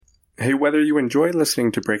Hey, whether you enjoy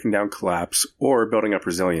listening to Breaking Down Collapse or Building Up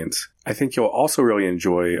Resilience, I think you'll also really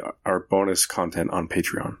enjoy our bonus content on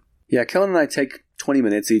Patreon. Yeah, Kellen and I take 20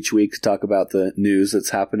 minutes each week to talk about the news that's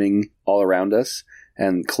happening all around us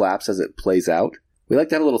and Collapse as it plays out. We like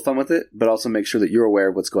to have a little fun with it, but also make sure that you're aware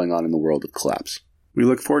of what's going on in the world of Collapse. We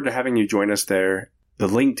look forward to having you join us there. The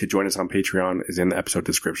link to join us on Patreon is in the episode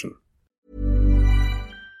description.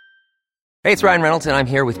 Hey, it's Ryan Reynolds, and I'm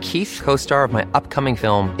here with Keith, co-star of my upcoming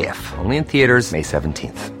film, If, only in theaters May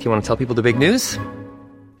 17th. Do you want to tell people the big news?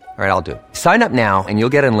 All right, I'll do it. Sign up now and you'll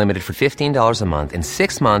get unlimited for $15 a month and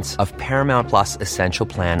 6 months of Paramount Plus Essential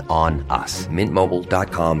Plan on us.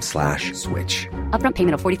 MintMobile.com/switch. Upfront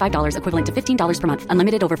payment of $45 equivalent to $15 per month.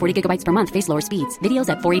 Unlimited over 40 gigabytes per month. Face lower speeds. Videos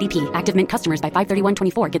at 480p. Active Mint customers by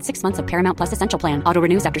 531.24 get 6 months of Paramount Plus Essential Plan. Auto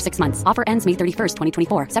renews after 6 months. Offer ends May 31st,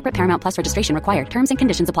 2024. Separate Paramount Plus registration required. Terms and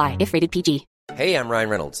conditions apply if rated PG. Hey, I'm Ryan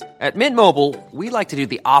Reynolds. At Mint Mobile, we like to do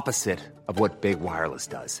the opposite of what Big Wireless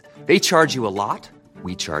does. They charge you a lot.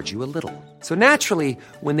 We charge you a little. So naturally,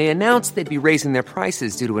 when they announced they'd be raising their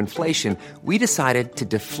prices due to inflation, we decided to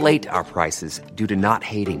deflate our prices due to not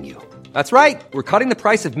hating you. That's right. We're cutting the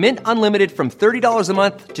price of Mint Unlimited from $30 a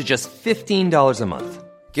month to just $15 a month.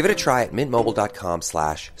 Give it a try at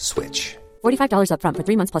mintmobile.com/switch. $45 upfront for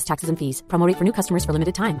 3 months plus taxes and fees. Promo rate for new customers for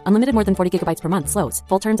limited time. Unlimited more than 40 gigabytes per month. Slows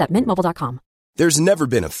full terms at mintmobile.com. There's never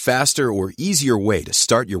been a faster or easier way to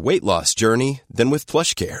start your weight loss journey than with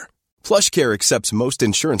PlushCare. PlushCare accepts most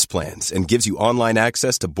insurance plans and gives you online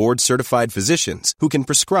access to board-certified physicians who can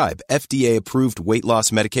prescribe FDA-approved weight loss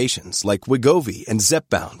medications like Wegovy and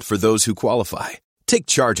Zepbound for those who qualify. Take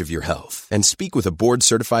charge of your health and speak with a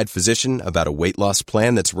board-certified physician about a weight loss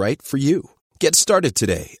plan that's right for you. Get started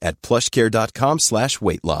today at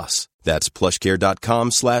plushcare.com/weight loss. That's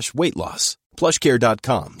plushcare.com/weight loss.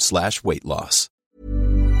 plushcare.com/weight loss.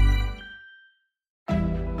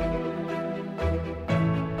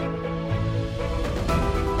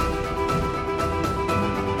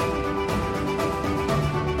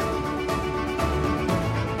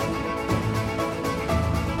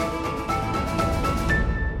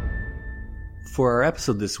 For our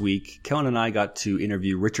episode this week, Kellen and I got to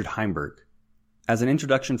interview Richard Heinberg. As an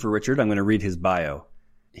introduction for Richard, I'm going to read his bio.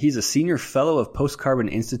 He's a senior fellow of Post Carbon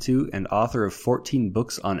Institute and author of 14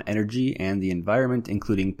 books on energy and the environment,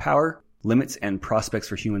 including Power, Limits and Prospects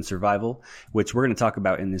for Human Survival, which we're going to talk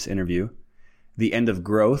about in this interview, The End of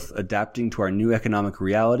Growth, Adapting to Our New Economic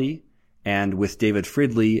Reality, and with David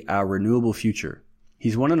Fridley, Our Renewable Future.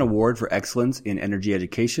 He's won an award for excellence in energy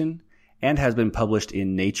education and has been published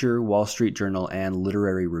in Nature, Wall Street Journal, and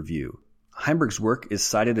Literary Review. Heinberg's work is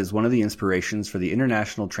cited as one of the inspirations for the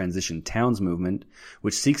International Transition Towns movement,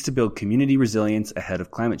 which seeks to build community resilience ahead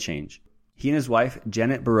of climate change. He and his wife,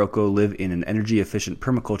 Janet Barocco, live in an energy-efficient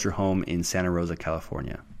permaculture home in Santa Rosa,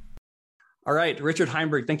 California. All right, Richard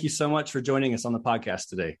Heinberg, thank you so much for joining us on the podcast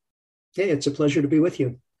today. Hey, it's a pleasure to be with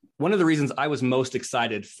you. One of the reasons I was most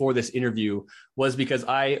excited for this interview was because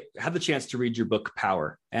I had the chance to read your book,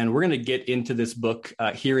 Power. And we're going to get into this book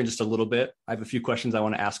here in just a little bit. I have a few questions I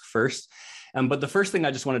want to ask first. But the first thing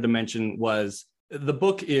I just wanted to mention was the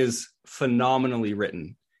book is phenomenally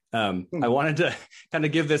written. I wanted to kind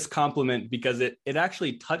of give this compliment because it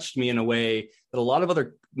actually touched me in a way that a lot of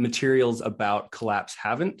other materials about collapse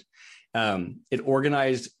haven't. It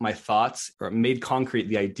organized my thoughts or made concrete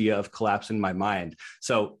the idea of collapse in my mind.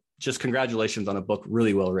 So just congratulations on a book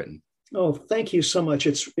really well written. Oh, thank you so much.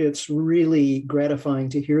 It's really gratifying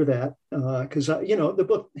to hear that because the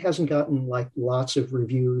book hasn't gotten like lots of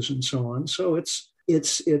reviews and so on. So it's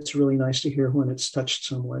really nice to hear when it's touched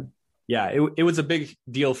someone. Yeah, it was a big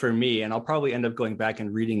deal for me, and I'll probably end up going back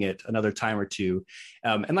and reading it another time or two.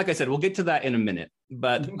 And like I said, we'll get to that in a minute.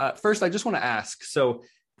 But first, I just want to ask, so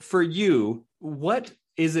for you, what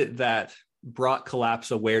is it that brought collapse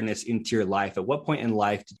awareness into your life? At what point in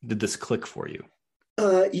life did this click for you?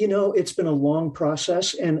 It's been a long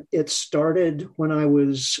process, and it started when I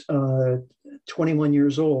was 21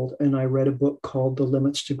 years old, and I read a book called The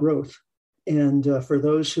Limits to Growth. And for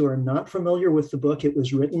those who are not familiar with the book, it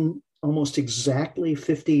was written almost exactly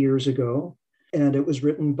 50 years ago, and it was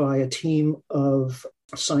written by a team of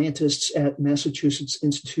scientists at Massachusetts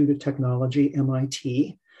Institute of Technology,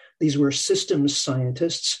 MIT. These were systems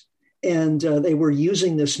scientists, and they were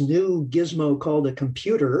using this new gizmo called a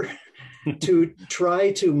computer to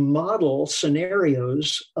try to model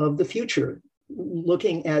scenarios of the future,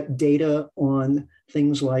 looking at data on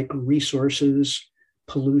things like resources,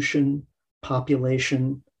 pollution,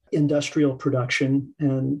 population, industrial production,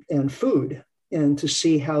 and food, and to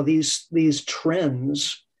see how these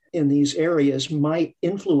trends in these areas might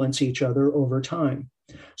influence each other over time.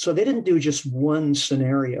 So they didn't do just one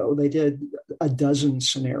scenario. They did a dozen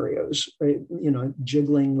scenarios,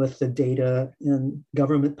 jiggling with the data and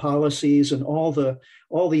government policies and all the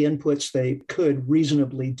inputs they could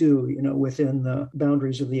reasonably do, within the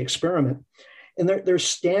boundaries of the experiment. And their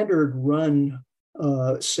standard run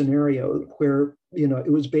scenario where,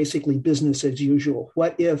 it was basically business as usual.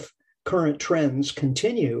 What if current trends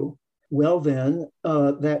continue? Well, then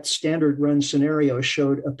that standard run scenario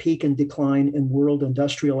showed a peak and decline in world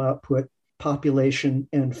industrial output, population,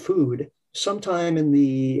 and food sometime in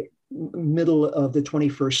the middle of the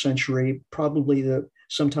 21st century, probably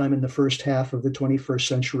sometime in the first half of the 21st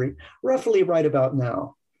century, roughly right about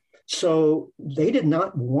now. So they did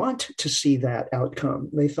not want to see that outcome.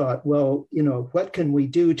 They thought, well, what can we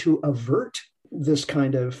do to avert this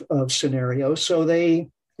kind of scenario? So they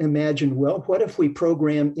imagined, well, what if we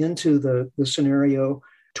program into the scenario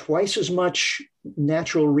twice as much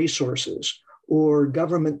natural resources, or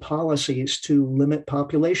government policies to limit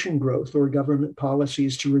population growth, or government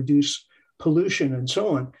policies to reduce pollution, and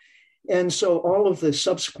so on. And so all of the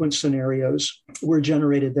subsequent scenarios were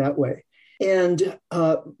generated that way. And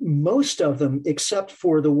most of them, except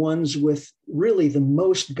for the ones with really the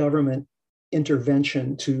most government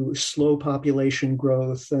intervention to slow population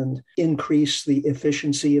growth and increase the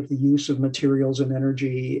efficiency of the use of materials and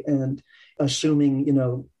energy, and assuming,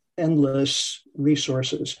 endless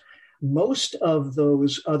resources. Most of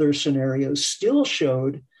those other scenarios still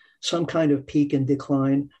showed some kind of peak and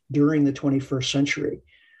decline during the 21st century.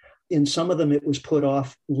 In some of them, it was put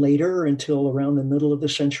off later until around the middle of the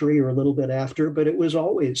century or a little bit after, but it was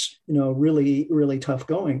always, really, really tough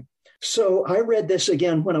going. So I read this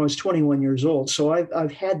again when I was 21 years old. So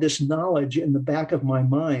I've had this knowledge in the back of my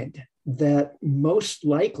mind that most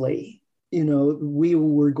likely, we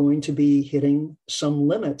were going to be hitting some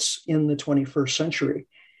limits in the 21st century.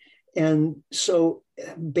 And so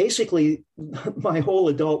basically, my whole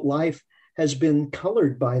adult life has been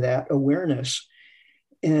colored by that awareness.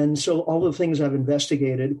 And so all the things I've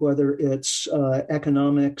investigated, whether it's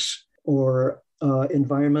economics or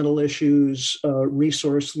environmental issues,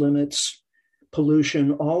 resource limits,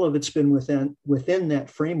 pollution, all of it's been within that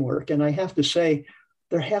framework. And I have to say,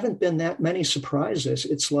 there haven't been that many surprises.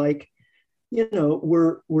 It's like,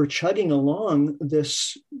 we're chugging along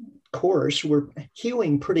this course. We're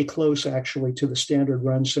hewing pretty close, actually, to the standard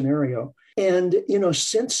run scenario. And,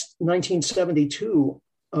 since 1972,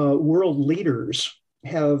 world leaders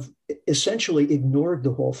have essentially ignored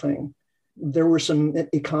the whole thing. There were some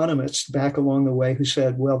economists back along the way who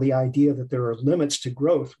said, well, the idea that there are limits to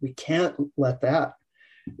growth, we can't let that,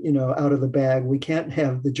 out of the bag. We can't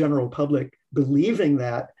have the general public believing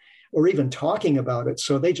that or even talking about it.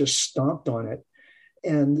 So they just stomped on it.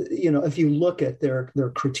 And, if you look at their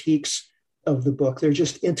critiques of the book, they're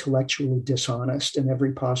just intellectually dishonest in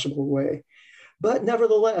every possible way. But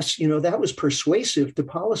nevertheless, that was persuasive to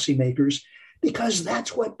policymakers, because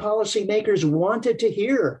that's what policymakers wanted to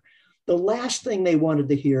hear. The last thing they wanted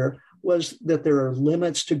to hear was that there are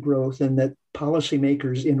limits to growth, and that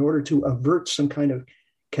policymakers, in order to avert some kind of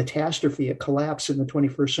catastrophe, a collapse in the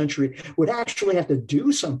 21st century, would actually have to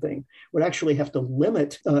do something, would actually have to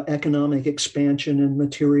limit economic expansion and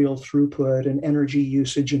material throughput and energy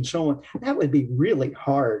usage and so on. That would be really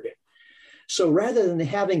hard. So rather than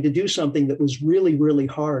having to do something that was really, really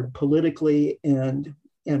hard politically and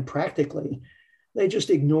practically, they just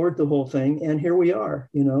ignored the whole thing. And here we are.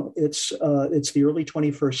 It's the early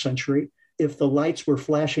 21st century. If the lights were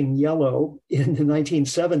flashing yellow in the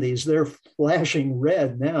 1970s, they're flashing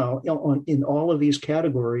red now in all of these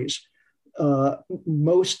categories.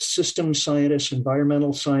 Most system scientists,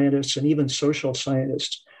 environmental scientists, and even social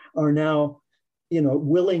scientists are now,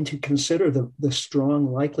 willing to consider the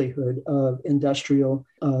strong likelihood of industrial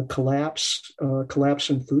collapse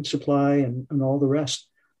in food supply and all the rest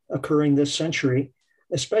occurring this century,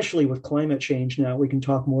 especially with climate change. Now we can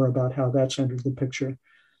talk more about how that's entered the picture.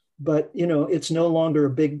 But, it's no longer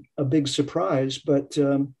a big surprise, but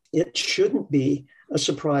it shouldn't be a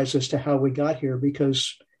surprise as to how we got here,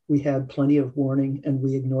 because we had plenty of warning and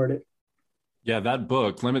we ignored it. Yeah, that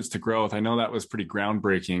book, Limits to Growth, I know that was pretty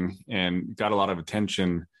groundbreaking and got a lot of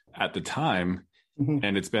attention at the time. Mm-hmm.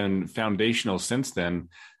 And it's been foundational since then.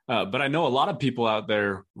 But I know a lot of people out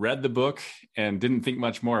there read the book and didn't think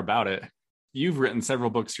much more about it. You've written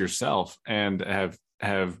several books yourself and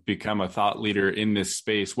have become a thought leader in this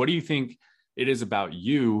space. What do you think it is about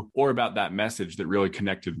you or about that message that really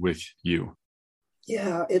connected with you?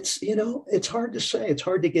 Yeah, it's hard to say. It's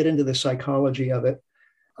hard to get into the psychology of it.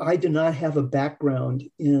 I do not have a background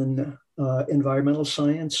in environmental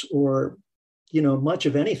science or much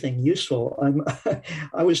of anything useful.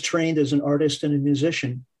 I was trained as an artist and a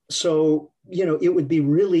musician. So, it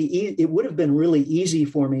would have been really easy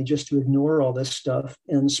for me just to ignore all this stuff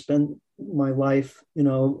and spend my life,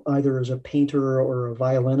 either as a painter or a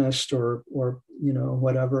violinist or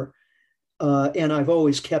whatever. And I've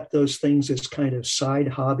always kept those things as kind of side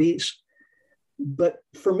hobbies. But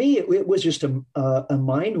for me, it was just a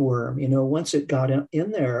mind worm. Once it got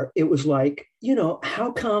in there, it was like,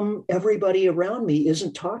 how come everybody around me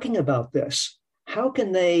isn't talking about this? How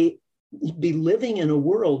can they be living in a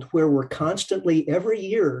world where we're constantly every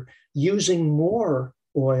year using more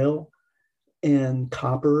oil and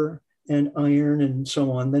copper and iron and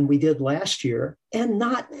so on than we did last year, and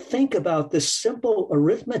not think about the simple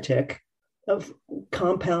arithmetic of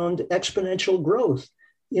compound exponential growth?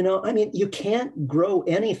 You can't grow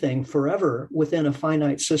anything forever within a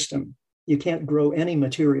finite system. You can't grow any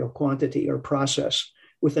material quantity or process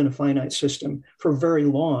within a finite system for very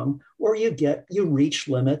long, or you reach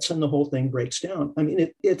limits and the whole thing breaks down.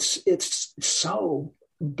 It's so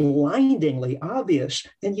blindingly obvious.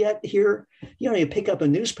 And yet here, you pick up a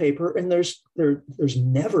newspaper and there's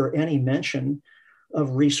never any mention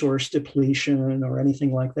of resource depletion or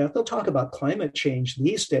anything like that. They'll talk about climate change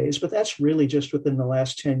these days, but that's really just within the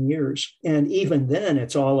last 10 years. And even then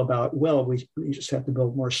it's all about, well, we just have to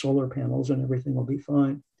build more solar panels and everything will be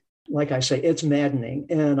fine. Like I say, it's maddening.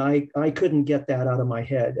 And I couldn't get that out of my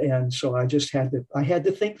head. And so I just had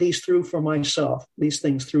to think these things through for myself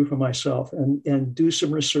and do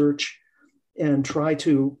some research and try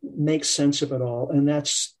to make sense of it all. And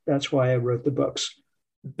that's why I wrote the books.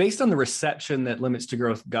 Based on the reception that Limits to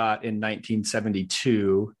Growth got in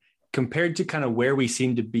 1972, compared to kind of where we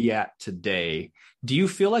seem to be at today, do you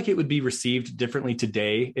feel like it would be received differently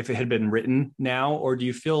today if it had been written now? Or do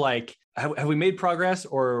you feel like, have we made progress,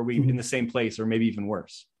 or are we in the same place, or maybe even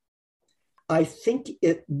worse? I think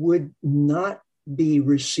it would not be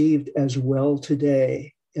received as well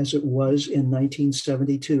today as it was in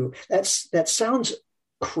 1972. That sounds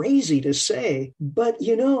crazy to say, but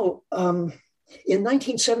in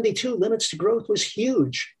 1972, Limits to Growth was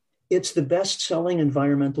huge. It's the best-selling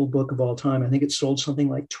environmental book of all time. I think it sold something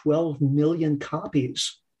like 12 million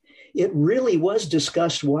copies. It really was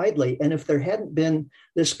discussed widely. And if there hadn't been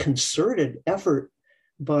this concerted effort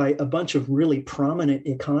by a bunch of really prominent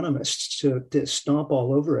economists to stomp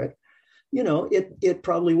all over it, it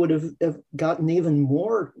probably would have gotten even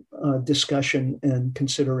more discussion and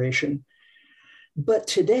consideration. But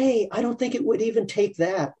today, I don't think it would even take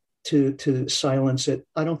that to silence it.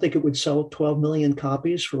 I don't think it would sell 12 million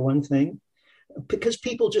copies, for one thing, because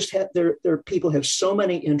people just have people have so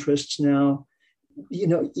many interests now.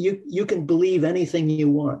 You can believe anything you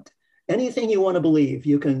want to believe.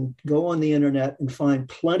 You can go on the internet and find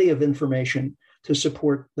plenty of information to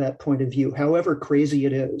support that point of view, however crazy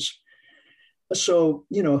it is. So,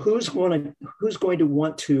 who's going to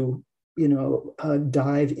want to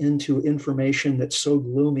dive into information that's so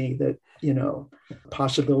gloomy that,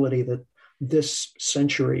 possibility that this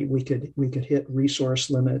century we could hit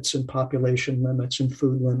resource limits and population limits and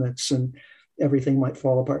food limits and everything might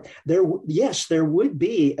fall apart. There would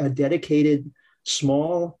be a dedicated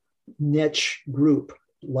small niche group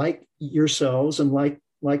like yourselves and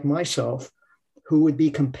like myself who would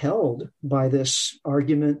be compelled by this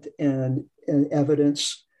argument and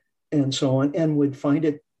evidence and so on, and would find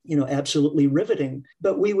it absolutely riveting.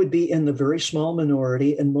 But we would be in the very small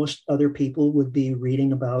minority, and most other people would be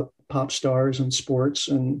reading about pop stars and sports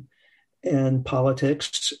and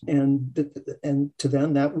politics, and to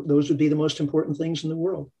them those would be the most important things in the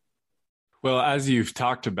world. Well, as you've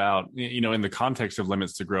talked about, in the context of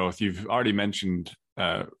Limits to Growth, you've already mentioned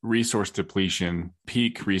resource depletion,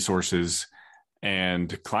 peak resources,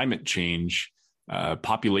 and climate change.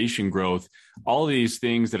 Population growth, all these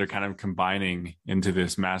things that are kind of combining into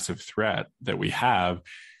this massive threat that we have.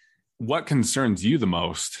 What concerns you the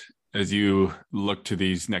most as you look to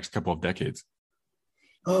these next couple of decades?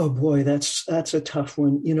 Oh boy, that's a tough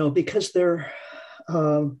one, because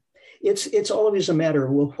it's always a matter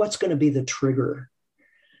of, well, what's going to be the trigger?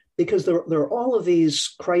 Because there are all of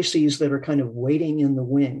these crises that are kind of waiting in the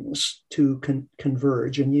wings to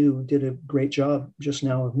converge, and you did a great job just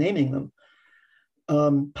now of naming them.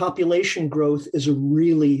 Population growth is a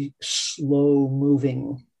really slow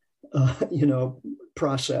moving,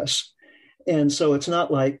 process. And so it's not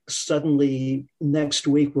like suddenly next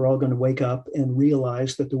week we're all going to wake up and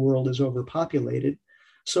realize that the world is overpopulated.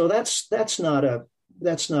 So that's not a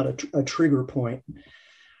trigger point.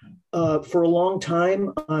 For a long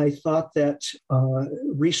time, I thought that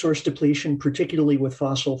resource depletion, particularly with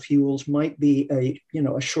fossil fuels, might be a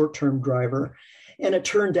short-term driver. And it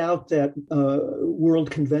turned out that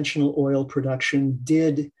world conventional oil production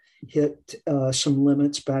did hit some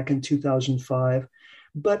limits back in 2005,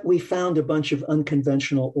 but we found a bunch of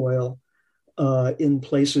unconventional oil in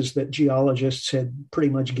places that geologists had pretty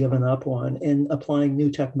much given up on, and applying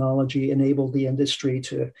new technology enabled the industry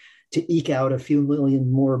to eke out a few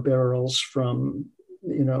million more barrels from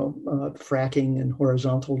fracking and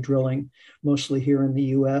horizontal drilling, mostly here in the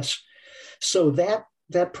U.S. So that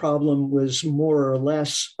problem was more or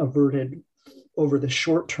less averted over the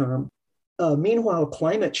short term. Meanwhile,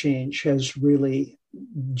 climate change has really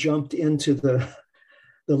jumped into the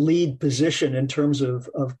lead position in terms of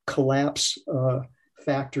collapse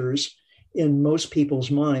factors in most people's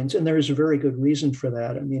minds. And there's a very good reason for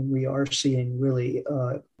that. I mean, we are seeing really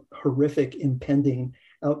horrific impending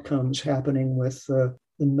outcomes happening with the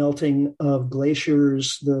melting of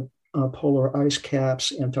glaciers, the polar ice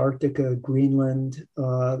caps, Antarctica, Greenland,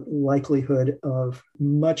 likelihood of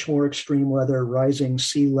much more extreme weather, rising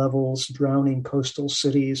sea levels, drowning coastal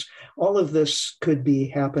cities. All of this could be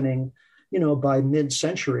happening, by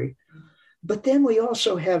mid-century. But then we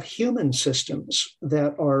also have human systems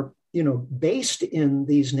that are, based in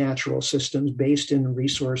these natural systems, based in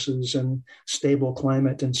resources and stable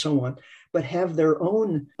climate and so on, but have their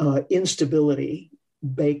own instability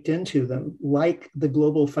baked into them, like the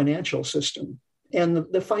global financial system. And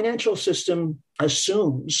the financial system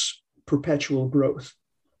assumes perpetual growth.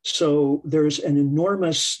 So there's an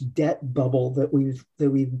enormous debt bubble that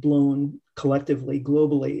we've blown collectively,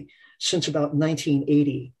 globally, since about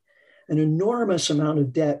 1980. An enormous amount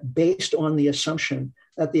of debt based on the assumption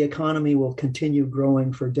that the economy will continue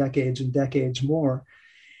growing for decades and decades more.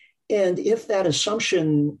 And if that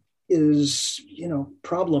assumption is,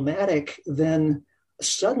 problematic, then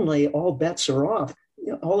suddenly all bets are off.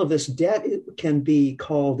 All of this debt can be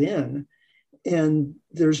called in, and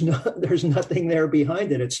there's nothing there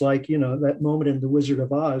behind it. It's like, that moment in The Wizard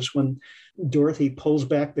of Oz when Dorothy pulls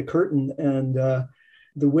back the curtain and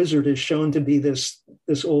the wizard is shown to be this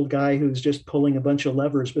old guy who's just pulling a bunch of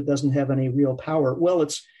levers but doesn't have any real power. Well,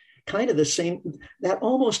 it's kind of the same. That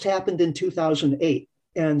almost happened in 2008,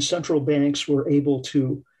 and central banks were able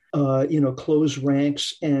to close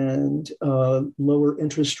ranks and lower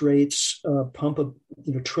interest rates, pump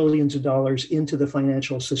trillions of dollars into the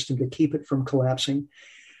financial system to keep it from collapsing.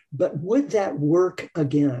 But would that work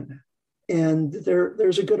again? And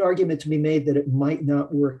there's a good argument to be made that it might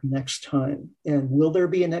not work next time. And will there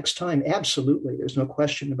be a next time? Absolutely. There's no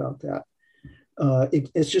question about that.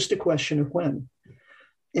 It's just a question of when.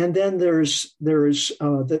 And then there's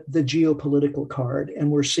the geopolitical card, and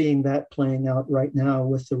we're seeing that playing out right now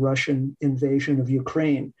with the Russian invasion of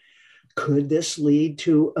Ukraine. Could this lead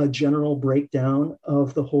to a general breakdown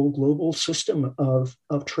of the whole global system of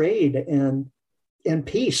trade and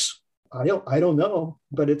peace? I don't know,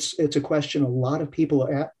 but it's a question a lot of people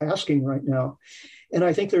are asking right now. And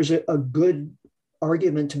I think there's a good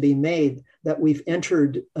argument to be made that we've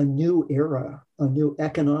entered a new era, a new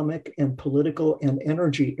economic and political and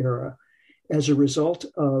energy era as a result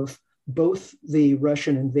of both the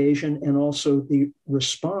Russian invasion and also the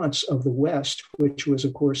response of the West, which was,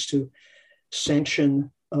 of course, to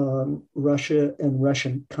sanction Russia and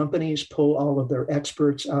Russian companies, pull all of their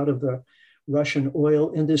experts out of the Russian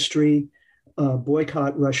oil industry,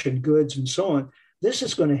 boycott Russian goods, and so on. This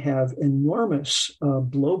is going to have enormous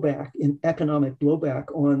economic blowback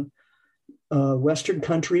on Western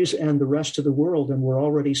countries and the rest of the world. And we're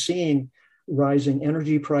already seeing rising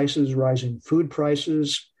energy prices, rising food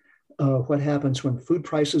prices. What happens when food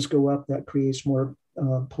prices go up? That creates more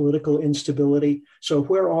political instability. So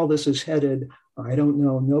where all this is headed, I don't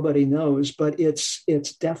know. Nobody knows, but it's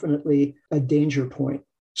definitely a danger point.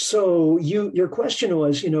 So your question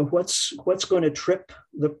was, what's going to trip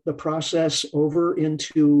the process over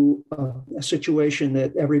into a situation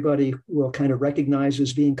that everybody will kind of recognize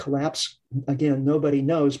as being collapsed? Again, nobody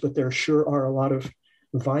knows, but there sure are a lot of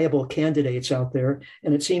viable candidates out there,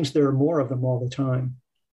 and it seems there are more of them all the time.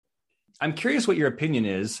 I'm curious what your opinion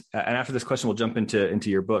is, and after this question, we'll jump into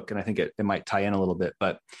your book, and I think it might tie in a little bit.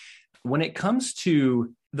 But when it comes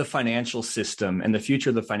to the financial system and the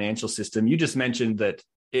future of the financial system, you just mentioned that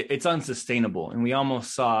it's unsustainable. And we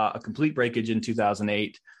almost saw a complete breakage in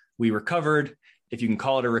 2008. We recovered. If you can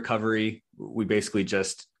call it a recovery, we basically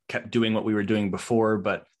just kept doing what we were doing before,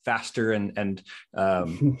 but faster and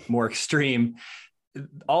more extreme.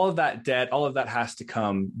 All of that debt, all of that has to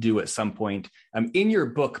come due at some point. In your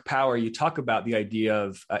book, Power, you talk about the idea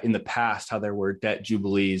of in the past, how there were debt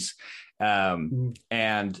jubilees. And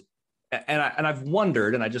I've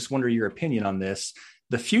wondered, and I just wonder your opinion on this,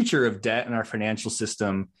 the future of debt in our financial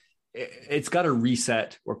system. it's got to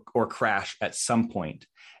reset or crash at some point.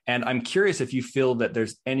 And I'm curious if you feel that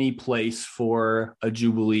there's any place for a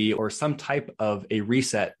jubilee or some type of a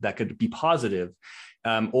reset that could be positive,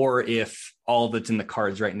 or if all that's in the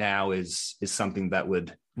cards right now is something that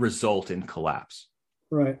would result in collapse.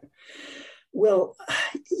 Right. Well,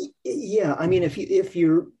 yeah. I mean, if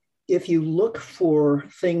you look for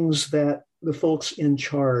things that the folks in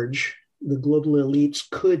charge, the global elites,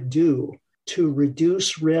 could do to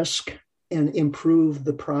reduce risk and improve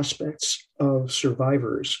the prospects of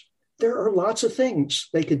survivors, there are lots of things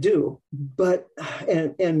they could do. But,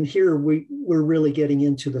 and here we're really getting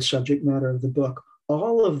into the subject matter of the book.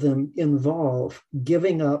 All of them involve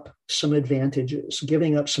giving up some advantages,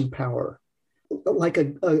 giving up some power. Like a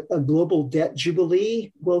global debt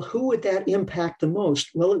jubilee, well, who would that impact the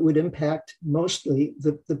most? Well, it would impact mostly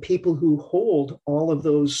the people who hold all of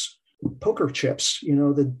those poker chips,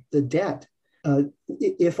 the debt.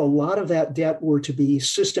 If a lot of that debt were to be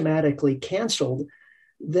systematically canceled,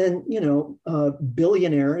 then,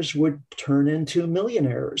 billionaires would turn into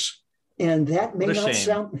millionaires. And that may not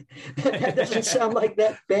sound, that doesn't sound like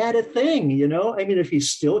that bad a thing, I mean, if you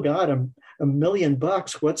still got $1 million,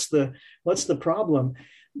 what's the problem?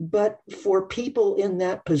 But for people in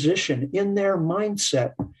that position, in their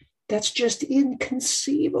mindset, that's just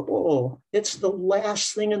inconceivable. It's the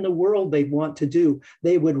last thing in the world they'd want to do.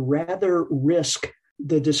 They would rather risk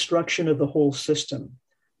the destruction of the whole system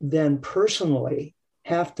than personally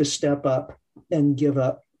have to step up and give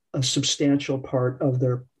up a substantial part of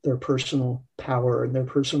their personal power and their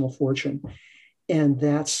personal fortune. And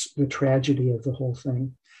that's the tragedy of the whole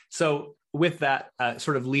thing. So with that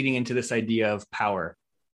sort of leading into this idea of power,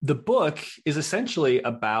 the book is essentially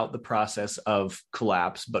about the process of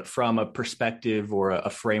collapse, but from a perspective or a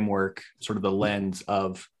framework, sort of the lens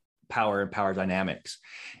of power and power dynamics.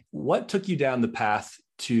 What took you down the path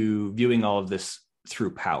to viewing all of this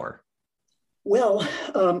through power? Well,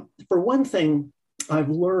 for one thing, I've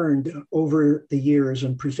learned over the years,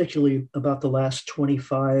 and particularly about the last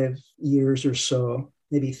 25 years or so,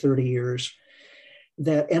 maybe 30 years,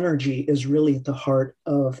 that energy is really at the heart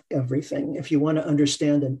of everything. If you want to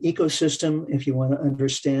understand an ecosystem, if you want to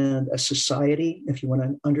understand a society, if you want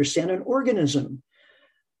to understand an organism,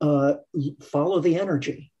 follow the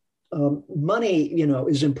energy. Money,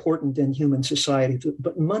 is important in human society,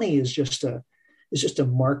 but money is just a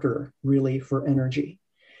marker, really, for energy.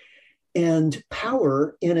 And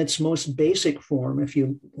power, in its most basic form, if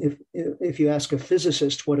you ask a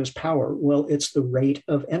physicist what is power, well, it's the rate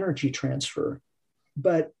of energy transfer.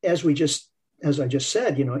 But as I just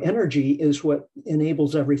said, energy is what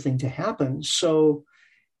enables everything to happen. So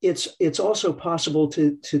it's also possible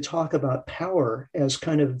to talk about power as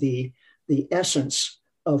kind of the essence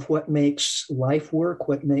of what makes life work,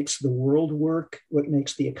 what makes the world work, what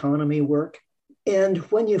makes the economy work. And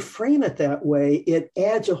when you frame it that way, it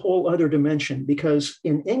adds a whole other dimension, because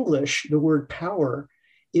in English, the word power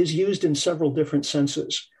is used in several different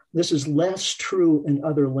senses. This is less true in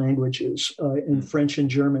other languages. In French and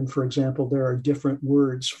German, for example, there are different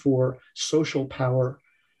words for social power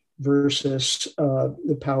versus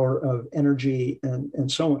the power of energy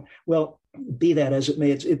and so on. Well, be that as it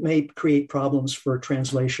may, it may create problems for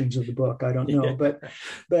translations of the book. I don't know, but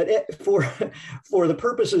for the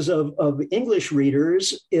purposes of English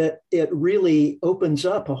readers, it really opens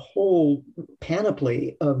up a whole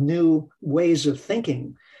panoply of new ways of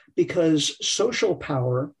thinking, because social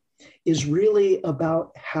power is really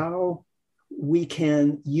about how we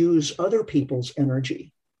can use other people's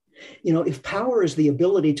energy. If power is the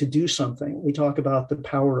ability to do something, we talk about the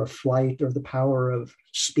power of flight or the power of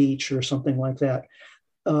speech or something like that.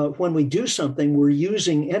 When we do something, we're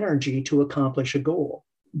using energy to accomplish a goal.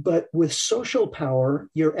 But with social power,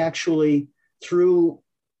 you're actually, through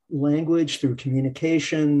language, through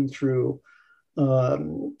communication, through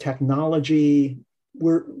technology,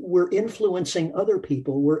 we're influencing other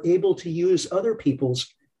people. We're able to use other people's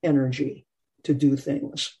energy to do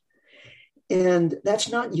things. And that's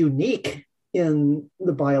not unique in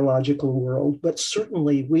the biological world, but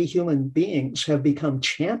certainly we human beings have become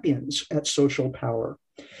champions at social power.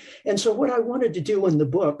 And so what I wanted to do in the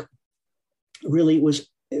book really was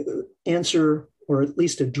answer, or at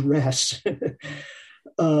least address,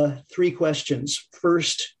 three questions.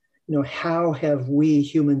 First, how have we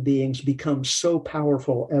human beings become so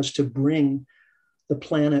powerful as to bring the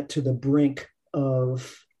planet to the brink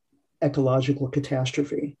of ecological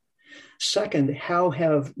catastrophe? Second, how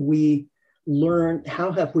have we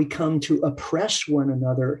come to oppress one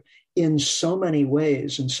another in so many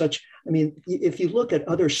ways? If you look at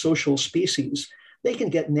other social species, they can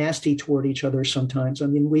get nasty toward each other sometimes.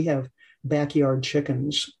 We have backyard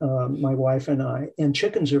chickens, my wife and I, and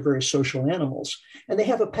chickens are very social animals, and they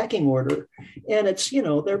have a pecking order, and it's,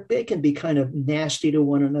 they can be kind of nasty to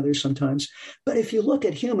one another sometimes. But if you look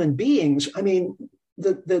at human beings, I mean,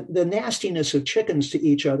 the nastiness of chickens to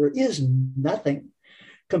each other is nothing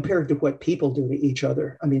compared to what people do to each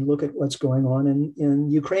other. I mean, look at what's going on in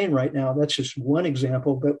Ukraine right now. That's just one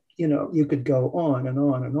example, but, you could go on and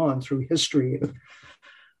on and on through history of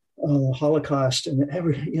the Holocaust and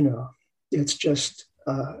it's just,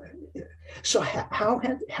 so how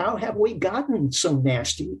have we gotten so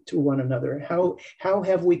nasty to one another? How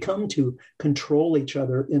have we come to control each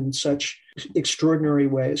other in such extraordinary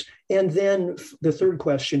ways? And then the third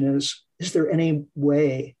question is there any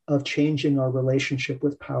way of changing our relationship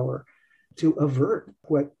with power to avert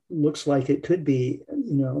what looks like it could be,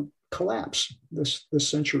 collapse this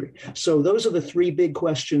century? So those are the three big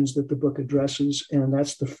questions that the book addresses, and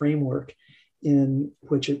that's the framework in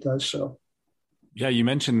which it does so. Yeah, you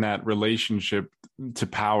mentioned that relationship to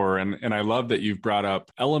power, and I love that you've brought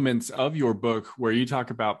up elements of your book where you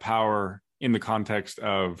talk about power in the context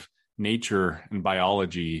of nature and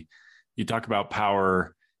biology. You talk about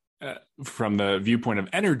power from the viewpoint of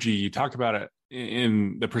energy. You talk about it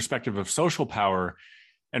in the perspective of social power.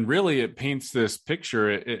 And really, it paints this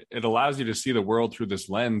picture. It allows you to see the world through this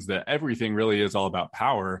lens that everything really is all about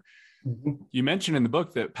power. Mm-hmm. You mentioned in the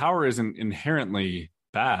book that power isn't inherently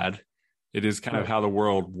bad. It is kind of how the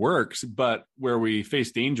world works. But where we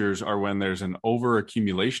face dangers are when there's an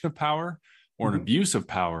overaccumulation of power or an abuse of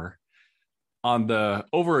power. On the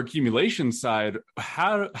overaccumulation side,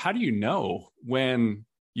 how do you know when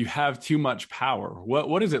you have too much power?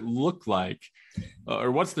 What does it look like?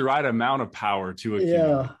 Or what's the right amount of power to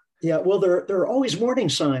accumulate? Yeah. Well, there are always warning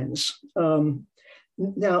signs.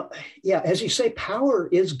 Now, as you say, power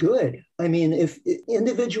is good. I mean, if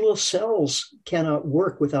individual cells cannot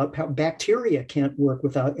work without power, bacteria can't work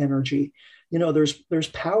without energy. There's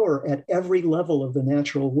power at every level of the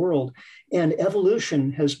natural world. And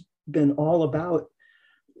evolution has been all about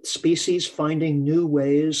species finding new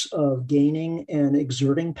ways of gaining and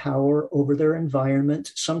exerting power over their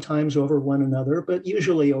environment, sometimes over one another, but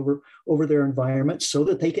usually over their environment, so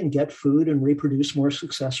that they can get food and reproduce more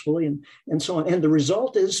successfully and so on. And the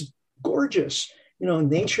result is gorgeous.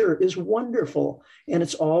 Nature is wonderful. And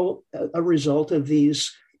it's all a result of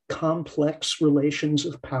these complex relations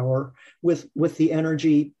of power with the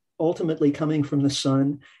energy ultimately coming from the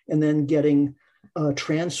sun and then getting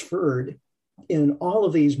transferred in all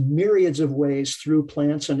of these myriads of ways through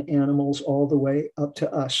plants and animals all the way up to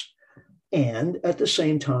us. And at the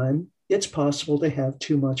same time, it's possible to have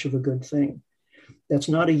too much of a good thing. That's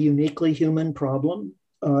not a uniquely human problem.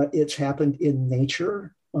 It's happened in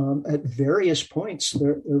nature at various points.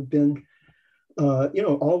 There have been,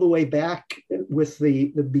 all the way back with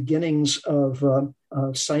the beginnings of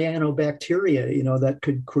cyanobacteria, that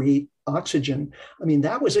could create oxygen. I mean,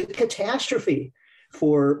 that was a catastrophe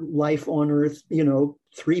for life on Earth,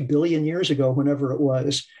 3 billion years ago, whenever it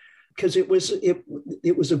was, because it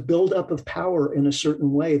was a buildup of power in a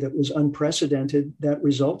certain way that was unprecedented, that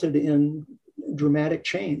resulted in dramatic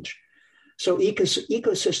change. So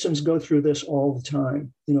ecosystems go through this all the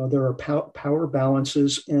time. There are power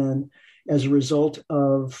balances, and as a result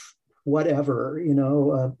of whatever,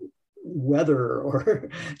 weather or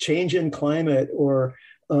change in climate or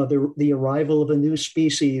the arrival of a new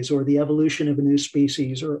species or the evolution of a new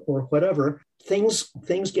species or whatever, things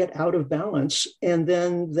get out of balance, and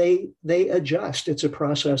then they adjust. It's a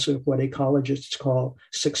process of what ecologists call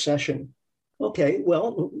succession. Okay,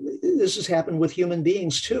 well, this has happened with human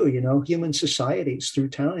beings too. Human societies through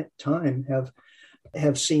time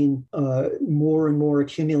have seen more and more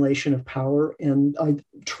accumulation of power, and I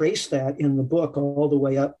trace that in the book all the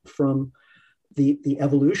way up from the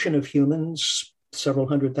evolution of humans several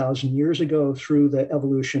 100,000 years ago through the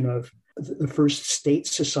evolution of the first state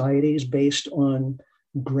societies based on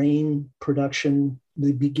grain production,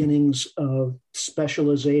 the beginnings of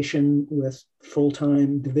specialization with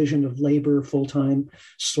full-time division of labor, full-time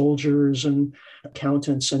soldiers and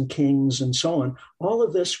accountants and kings and so on. All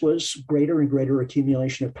of this was greater and greater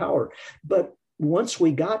accumulation of power. But once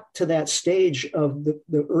we got to that stage of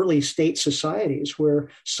the early state societies where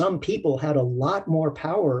some people had a lot more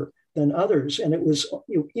power than others, and it was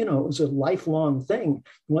a lifelong thing.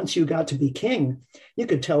 Once you got to be king, you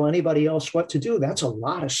could tell anybody else what to do. That's a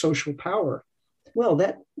lot of social power. Well,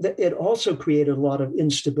 that it also created a lot of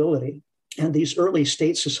instability, and these early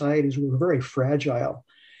state societies were very fragile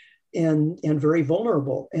and very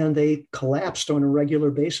vulnerable, and they collapsed on a regular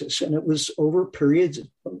basis. And it was over a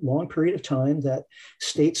long period of time that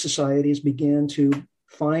state societies began to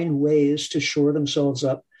find ways to shore themselves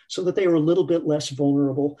up so that they were a little bit less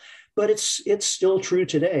vulnerable. But it's still true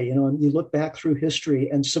today. And you look back through history,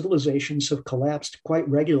 and civilizations have collapsed quite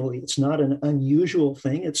regularly. It's not an unusual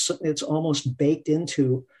thing. It's almost baked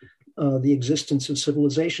into the existence of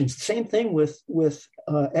civilizations. The same thing with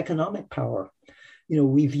economic power.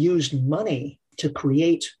 We've used money to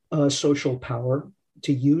create social power,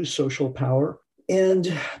 to use social power.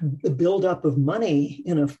 And the buildup of money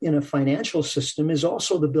in a financial system is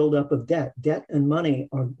also the buildup of debt. Debt and money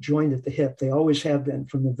are joined at the hip. They always have been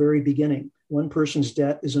from the very beginning. One person's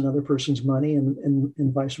debt is another person's money, and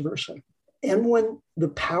vice versa. And when the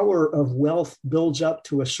power of wealth builds up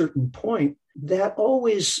to a certain point, that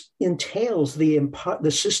always entails the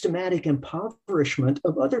systematic impoverishment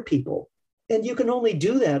of other people. And you can only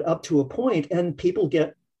do that up to a point, and people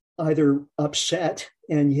get either upset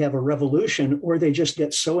and you have a revolution, or they just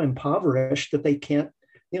get so impoverished that they can't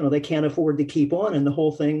afford to keep on, and the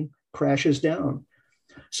whole thing crashes down.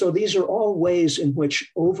 So these are all ways in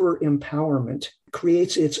which over-empowerment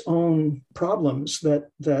creates its own problems that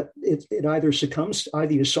it either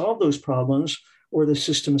you solve those problems or the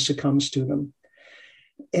system succumbs to them.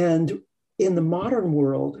 And in the modern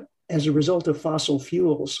world, as a result of fossil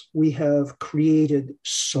fuels, we have created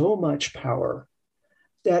so much power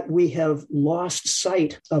that we have lost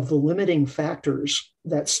sight of the limiting factors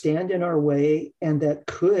that stand in our way and that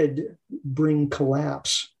could bring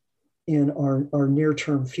collapse in our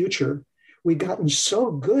near-term future. We've gotten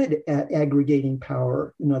so good at aggregating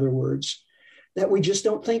power, in other words, that we just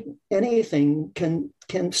don't think anything can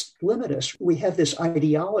limit us. We have this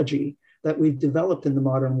ideology that we've developed in the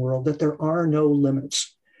modern world that there are no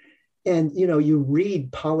limits. And, you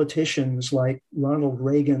read politicians like Ronald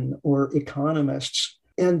Reagan or economists,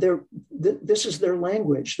 and this is their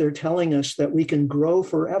language. They're telling us that we can grow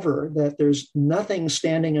forever, that there's nothing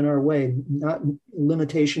standing in our way, not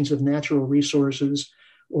limitations of natural resources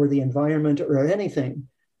or the environment or anything.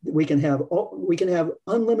 We can have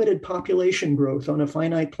unlimited population growth on a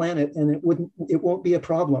finite planet, and it won't be a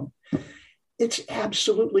problem. It's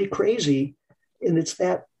absolutely crazy, and it's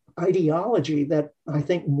that ideology that I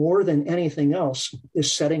think more than anything else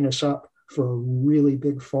is setting us up for a really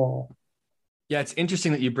big fall. Yeah, it's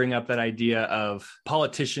interesting that you bring up that idea of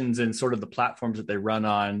politicians and sort of the platforms that they run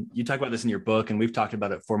on. You talk about this in your book, and we've talked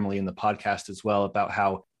about it formally in the podcast as well, about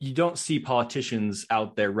how you don't see politicians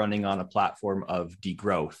out there running on a platform of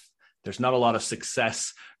degrowth. There's not a lot of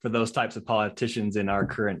success for those types of politicians in our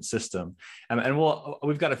current system. And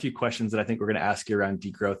we've got a few questions that I think we're going to ask you around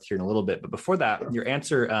degrowth here in a little bit. But before that, your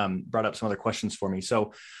answer brought up some other questions for me.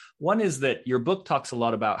 So one is that your book talks a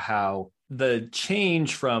lot about how the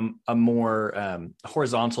change from a more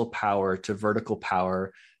horizontal power to vertical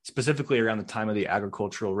power, specifically around the time of the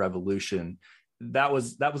agricultural revolution, that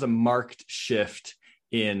was a marked shift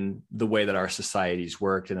in the way that our societies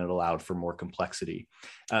worked, and it allowed for more complexity.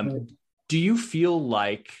 Do you feel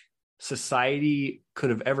like society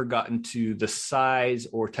could have ever gotten to the size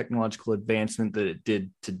or technological advancement that it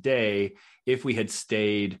did today if we had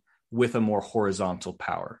stayed with a more horizontal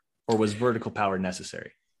power, or was vertical power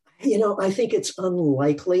necessary? I think it's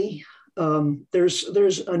unlikely.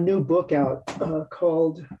 There's a new book out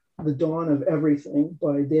called The Dawn of Everything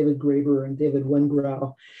by David Graeber and David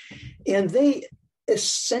Wengrow. And they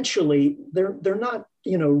essentially, they're not,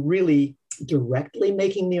 really directly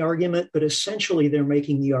making the argument, but essentially they're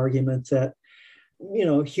making the argument that,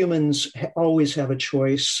 humans always have a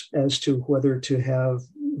choice as to whether to have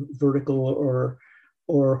vertical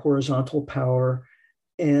or horizontal power.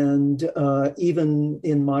 And even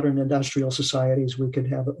in modern industrial societies, we could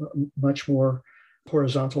have a much more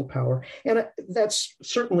horizontal power. And that's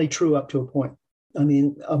certainly true up to a point. I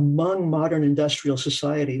mean, among modern industrial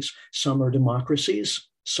societies, some are democracies,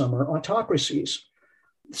 some are autocracies.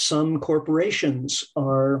 Some corporations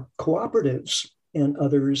are cooperatives, and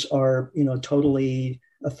others are, totally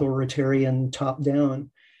authoritarian, top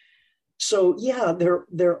down. So, yeah,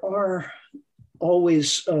 there are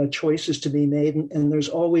always choices to be made, and there's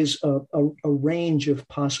always a range of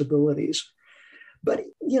possibilities. But,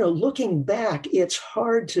 looking back, it's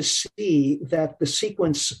hard to see that the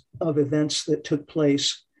sequence of events that took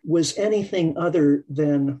place was anything other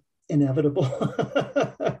than inevitable.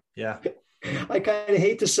 Yeah. I kind of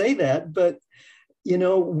hate to say that, but,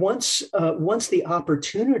 once the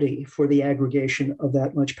opportunity for the aggregation of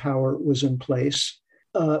that much power was in place,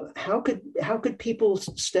 how could people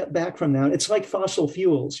step back from that? It's like fossil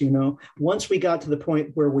fuels, Once we got to the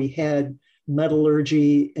point where we had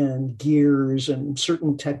metallurgy and gears and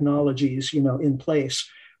certain technologies, in place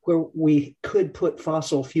where we could put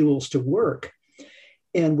fossil fuels to work,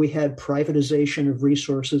 and we had privatization of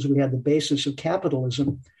resources, we had the basis of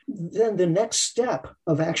capitalism, then the next step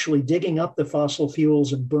of actually digging up the fossil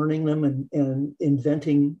fuels and burning them and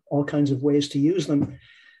inventing all kinds of ways to use them,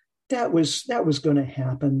 that was going to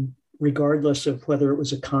happen regardless of whether it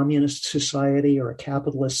was a communist society or a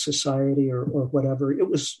capitalist society or whatever. It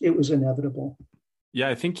was inevitable. Yeah,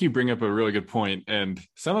 I think you bring up a really good point, and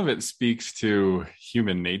some of it speaks to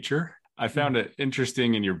human nature. I found it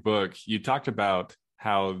interesting in your book. You talked about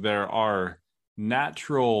how there are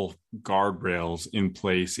natural guardrails in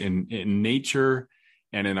place in nature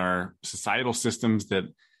and in our societal systems that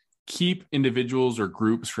keep individuals or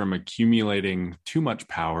groups from accumulating too much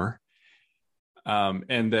power.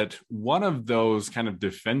 And that one of those kind of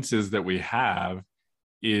defenses that we have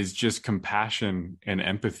is just compassion and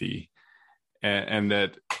empathy. And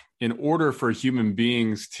that in order for human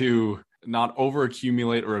beings to not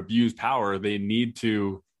overaccumulate or abuse power, they need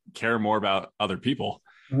to care more about other people.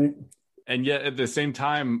 Right. And yet at the same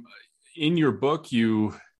time, in your book,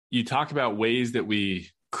 you talk about ways that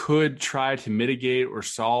we could try to mitigate or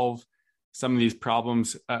solve some of these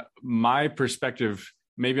problems. My perspective,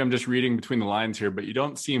 maybe I'm just reading between the lines here, but you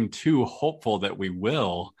don't seem too hopeful that we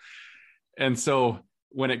will. And so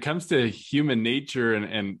when it comes to human nature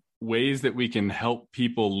and ways that we can help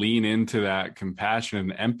people lean into that compassion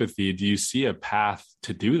and empathy, do you see a path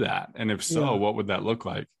to do that? And if so, what would that look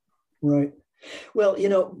like? Right. Well,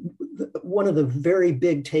 one of the very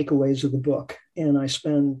big takeaways of the book, and I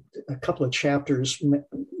spend a couple of chapters,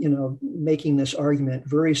 making this argument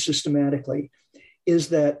very systematically, is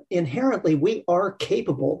that inherently we are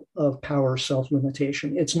capable of power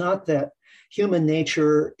self-limitation. It's not that human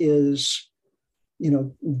nature is,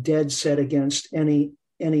 dead set against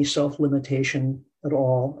any self-limitation at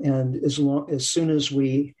all. And as soon as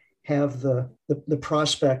we have the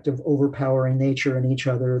prospect of overpowering nature and each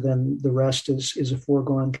other, then the rest is a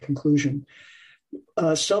foregone conclusion.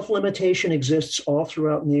 Self-limitation exists all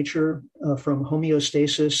throughout nature, from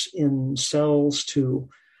homeostasis in cells to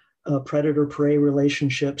predator-prey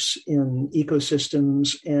relationships in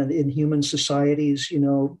ecosystems and in human societies.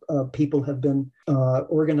 People have been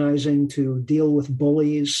organizing to deal with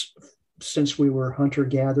bullies since we were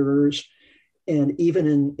hunter-gatherers. And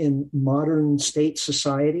even in modern state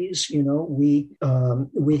societies, we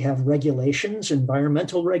have regulations,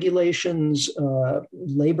 environmental regulations,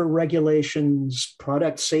 labor regulations,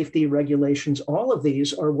 product safety regulations. All of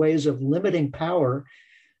these are ways of limiting power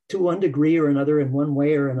to one degree or another, in one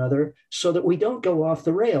way or another, so that we don't go off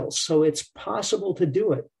the rails. So it's possible to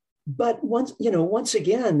do it. But once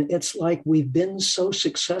again, it's like we've been so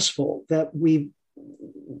successful that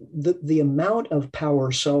the amount of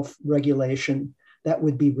power self-regulation that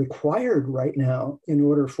would be required right now in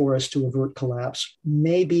order for us to avert collapse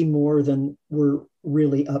may be more than we're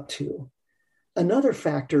really up to. Another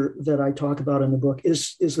factor that I talk about in the book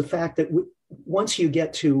is the fact that once you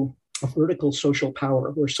get to a vertical social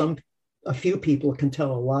power where a few people can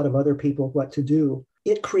tell a lot of other people what to do,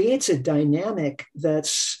 it creates a dynamic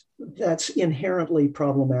that's inherently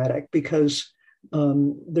problematic, because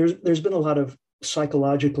there's been a lot of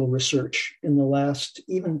psychological research in the last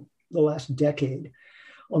decade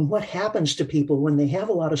on what happens to people when they have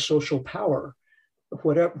a lot of social power,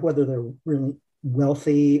 whether they're really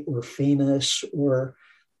wealthy or famous or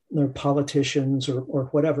they're politicians or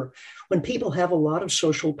whatever. When people have a lot of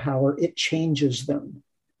social power, it changes them.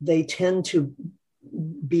 They tend to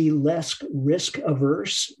be less risk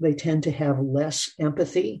averse. They tend to have less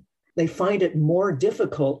empathy. They find it more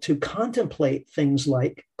difficult to contemplate things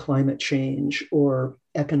like climate change or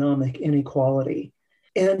economic inequality.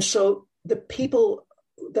 And so the people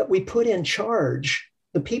that we put in charge,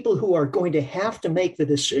 the people who are going to have to make the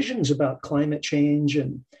decisions about climate change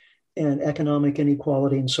and economic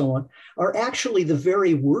inequality and so on, are actually the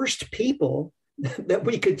very worst people that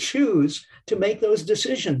we could choose to make those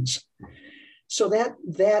decisions. So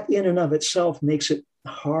that in and of itself makes it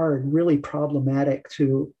hard, really problematic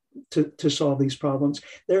to solve these problems.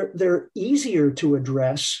 They're easier to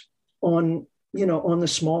address on the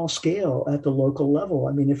small scale at the local level.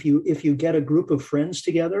 I mean, if you get a group of friends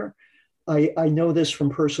together, I know this from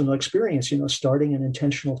personal experience, starting an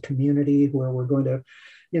intentional community where we're going to,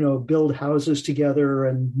 build houses together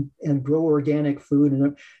and grow organic food.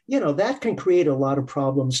 And, that can create a lot of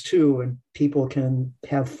problems too. And people can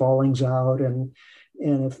have fallings out. And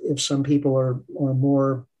if some people are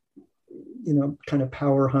more, kind of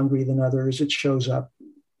power hungry than others, it shows up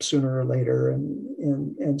sooner or later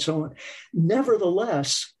and so on.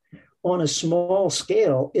 Nevertheless, on a small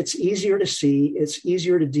scale, it's easier to see, it's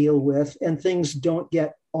easier to deal with, and things don't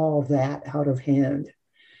get all that out of hand.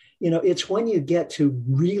 It's when you get to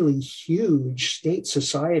really huge state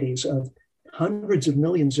societies of hundreds of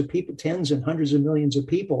millions of people, tens and hundreds of millions of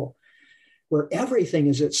people, where everything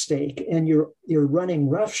is at stake, and you're running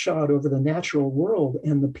roughshod over the natural world,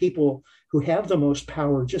 and the people who have the most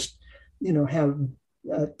power just have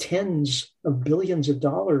tens of billions of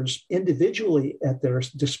dollars individually at their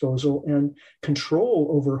disposal and control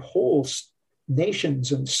over whole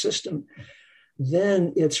nations and system.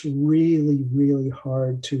 Then it's really, really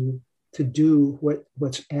hard to do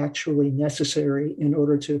what's actually necessary in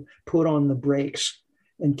order to put on the brakes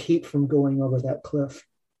and keep from going over that cliff.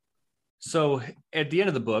 So at the end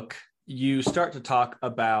of the book, you start to talk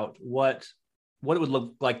about what it would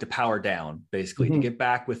look like to power down, basically, to get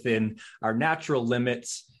back within our natural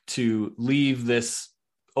limits, to leave this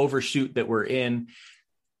overshoot that we're in.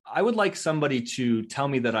 I would like somebody to tell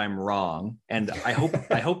me that I'm wrong. And I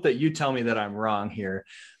hope that you tell me that I'm wrong here.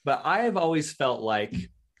 But I have always felt like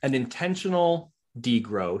an intentional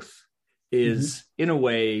degrowth is, in a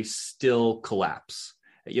way, still collapse.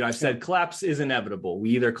 I've said collapse is inevitable.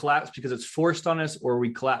 We either collapse because it's forced on us, or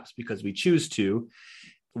we collapse because we choose to.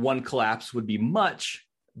 One collapse would be much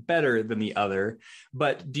better than the other.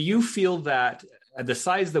 But do you feel that at the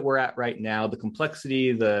size that we're at right now, the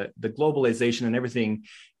complexity, the globalization and everything,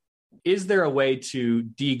 is there a way to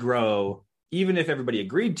degrow, even if everybody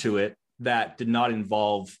agreed to it, that did not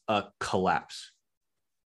involve a collapse?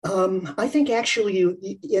 I think actually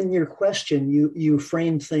in your question, you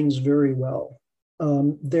framed things very well.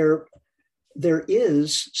 There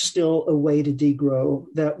is still a way to degrow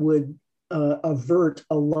that would avert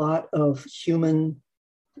a lot of human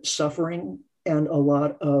suffering and a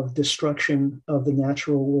lot of destruction of the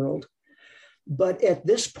natural world. But at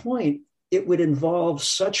this point, it would involve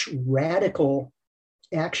such radical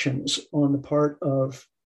actions on the part of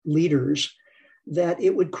leaders that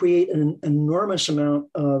it would create an enormous amount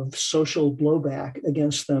of social blowback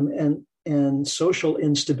against them and social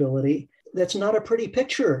instability. That's not a pretty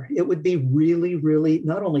picture. It would be really, really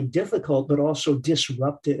not only difficult, but also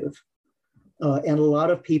disruptive. And a lot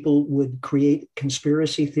of people would create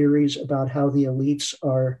conspiracy theories about how the elites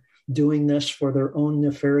are doing this for their own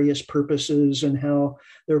nefarious purposes and how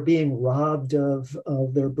they're being robbed of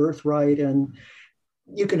their birthright. And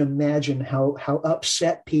you can imagine how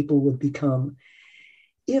upset people would become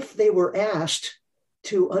if they were asked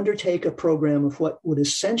to undertake a program of what would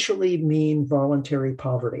essentially mean voluntary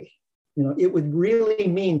poverty. It would really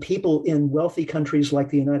mean people in wealthy countries like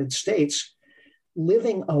the United States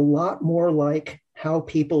living a lot more like how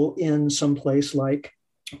people in some place like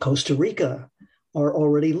Costa Rica are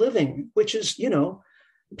already living, which is,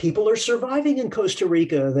 people are surviving in Costa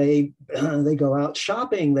Rica. They go out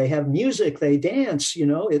shopping, they have music, they dance,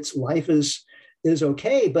 it's life is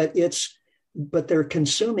okay, but they're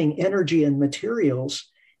consuming energy and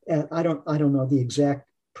materials. And I don't know the exact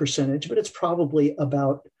percentage, but it's probably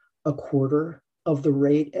about a quarter of the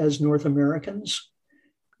rate as North Americans.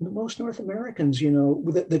 Most North Americans,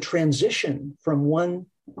 the transition from one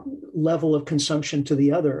level of consumption to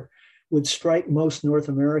the other would strike most North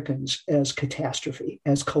Americans as catastrophe,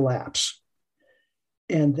 as collapse.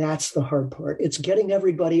 And that's the hard part. It's getting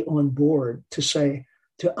everybody on board to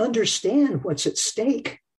understand what's at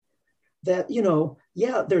stake, that,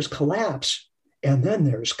 there's collapse and then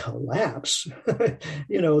there's collapse.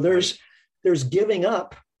 There's giving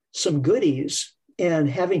up some goodies and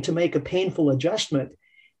having to make a painful adjustment.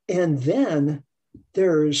 And then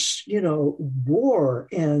there's, war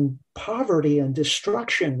and poverty and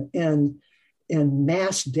destruction and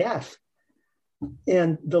mass death.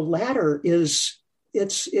 And the latter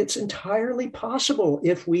it's entirely possible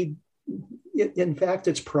in fact,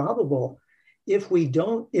 it's probable if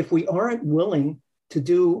we aren't willing to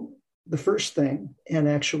do the first thing and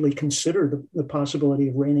actually consider the possibility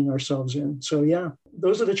of reining ourselves in. So yeah,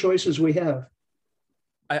 those are the choices we have.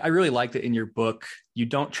 I really like that in your book, you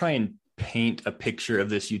don't try and paint a picture of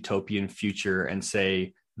this utopian future and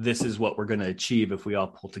say, this is what we're going to achieve if we all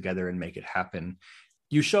pull together and make it happen.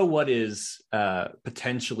 You show what is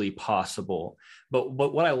potentially possible. But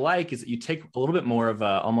what I like is that you take a little bit more of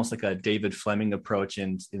almost like a David Fleming approach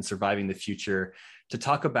in surviving the future to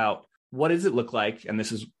talk about what does it look like. And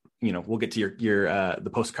this is, we'll get to your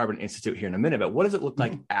the Post-Carbon Institute here in a minute, but what does it look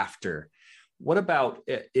like after? What about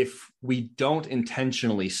if we don't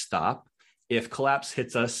intentionally stop, if collapse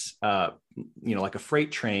hits us, like a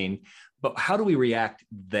freight train, but how do we react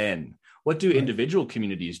then? What do individual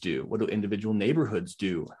communities do? What do individual neighborhoods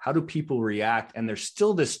do? How do people react? And there's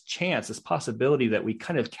still this chance, this possibility that we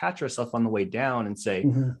kind of catch ourselves on the way down and say,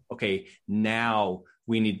 okay, now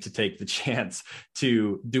we need to take the chance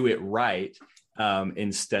to do it right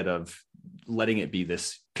instead of letting it be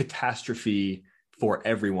this catastrophe for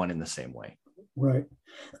everyone in the same way. Right.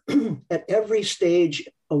 At every stage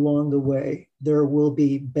along the way, there will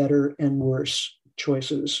be better and worse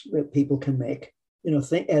choices that people can make.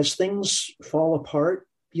 As things fall apart,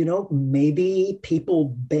 maybe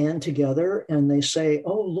people band together and they say,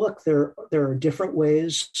 oh, look, there are different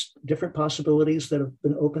ways, different possibilities that have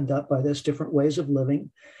been opened up by this, different ways of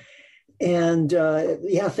living. And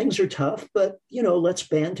things are tough, but, let's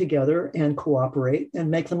band together and cooperate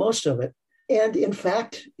and make the most of it. And in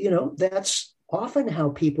fact, that's often how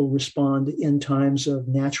people respond in times of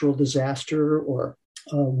natural disaster or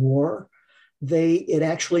war. It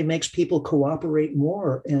actually makes people cooperate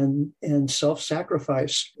more and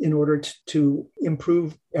self-sacrifice in order to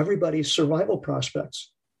improve everybody's survival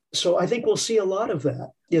prospects. So I think we'll see a lot of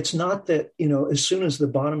that. It's not that, as soon as the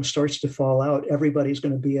bottom starts to fall out, everybody's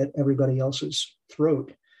going to be at everybody else's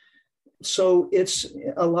throat. So it's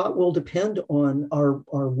a lot will depend on our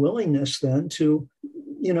willingness then to,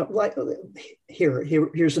 like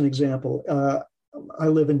here's an example. I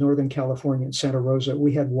live in Northern California in Santa Rosa.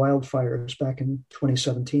 We had wildfires back in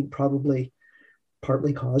 2017, probably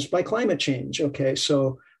partly caused by climate change. Okay,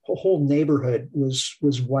 so a whole neighborhood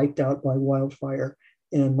was wiped out by wildfire,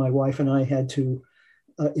 and my wife and I had to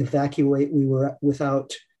evacuate. We were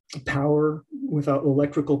without power, without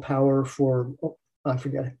electrical power for, I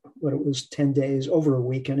forget what it was, 10 days, over a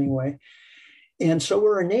week anyway. And so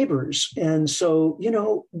were our neighbors. And so,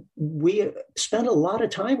 we spent a lot of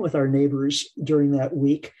time with our neighbors during that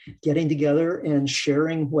week, getting together and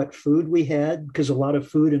sharing what food we had, because a lot of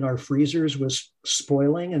food in our freezers was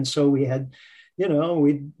spoiling. And so we had,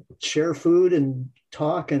 we'd share food and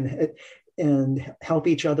talk and help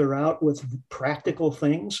each other out with practical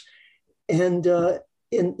things. And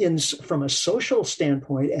from a social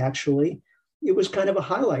standpoint, actually, it was kind of a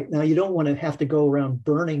highlight. Now, you don't want to have to go around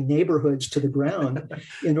burning neighborhoods to the ground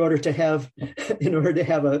in order to have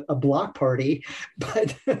a block party,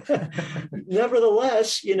 but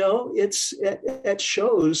nevertheless, it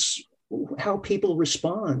shows how people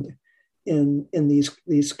respond in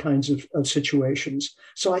these kinds of situations.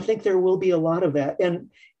 So I think there will be a lot of that,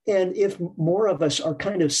 and if more of us are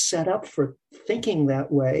kind of set up for thinking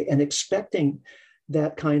that way and expecting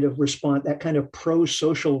that kind of response, that kind of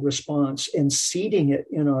pro-social response, and seeding it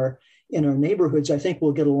in our neighborhoods, I think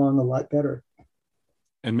we'll get along a lot better.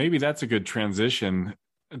 And maybe that's a good transition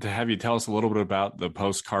to have you tell us a little bit about the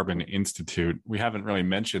Post-Carbon Institute. We haven't really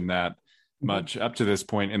mentioned that much up to this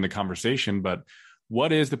point in the conversation, but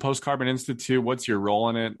what is the Post-Carbon Institute? What's your role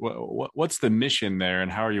in it? What's the mission there, and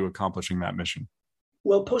how are you accomplishing that mission?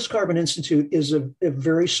 Well, Post-Carbon Institute is a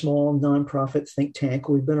very small nonprofit think tank.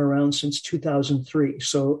 We've been around since 2003.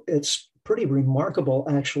 So it's pretty remarkable,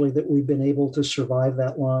 actually, that we've been able to survive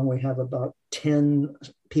that long. We have about 10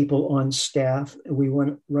 people on staff. We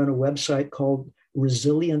run a website called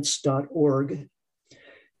resilience.org.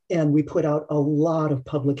 And we put out a lot of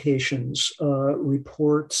publications,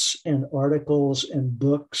 reports and articles and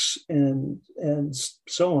books and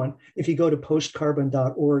so on. If you go to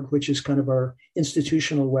postcarbon.org, which is kind of our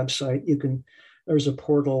institutional website, there's a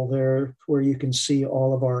portal there where you can see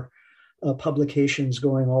all of our publications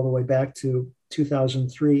going all the way back to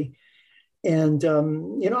 2003. And,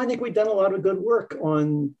 I think we've done a lot of good work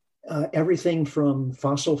on everything from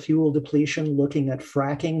fossil fuel depletion, looking at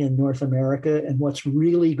fracking in North America and what's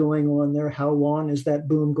really going on there. How long is that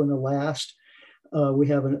boom going to last? We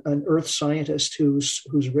have an earth scientist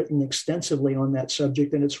who's written extensively on that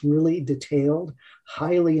subject, and it's really detailed,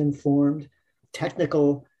 highly informed,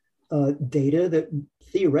 technical data that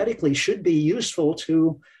theoretically should be useful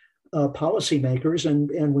to policymakers.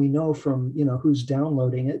 And we know from who's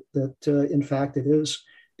downloading it that in fact it is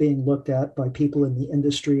being looked at by people in the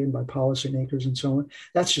industry and by policymakers and so on.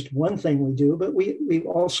 That's just one thing we do, but we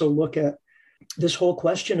also look at this whole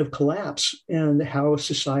question of collapse and how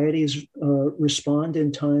societies respond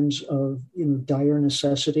in times of dire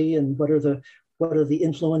necessity, and what are the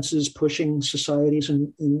influences pushing societies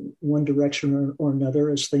in one direction or another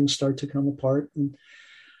as things start to come apart. And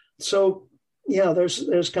so yeah,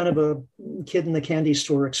 there's kind of a kid in the candy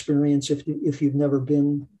store experience if you've never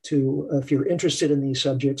been to, if you're interested in these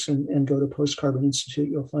subjects and go to Post-Carbon Institute,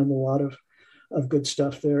 you'll find a lot of good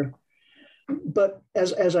stuff there. But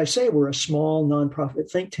as I say, we're a small nonprofit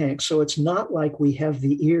think tank, so it's not like we have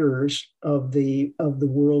the ears of the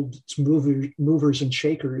world's movers and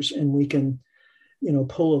shakers, and we can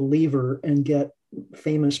pull a lever and get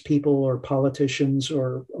famous people or politicians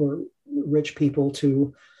or rich people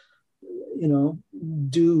to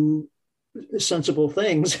do sensible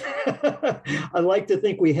things. I like to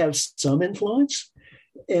think we have some influence,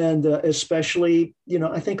 And especially,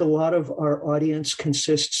 I think a lot of our audience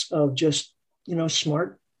consists of just,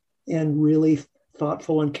 smart and really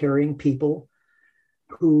thoughtful and caring people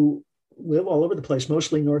who live all over the place,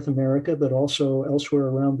 mostly North America, but also elsewhere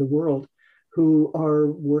around the world, who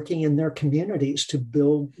are working in their communities to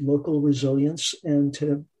build local resilience and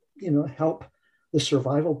to, help the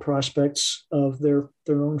survival prospects of their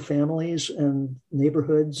own families and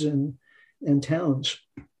neighborhoods and towns.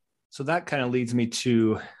 So that kind of leads me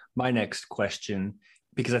to my next question,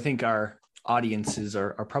 because I think our audiences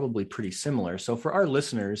are probably pretty similar. So for our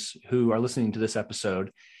listeners who are listening to this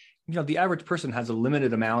episode, the average person has a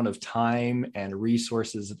limited amount of time and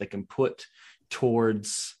resources that they can put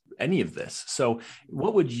towards any of this. So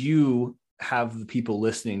what would you have the people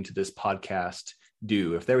listening to this podcast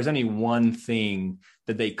do? If there was any one thing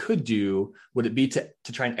that they could do, would it be to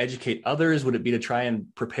try and educate others? Would it be to try and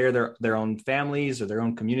prepare their own families or their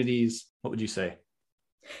own communities? What would you say?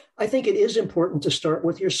 I think it is important to start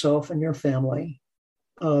with yourself and your family,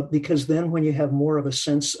 because then when you have more of a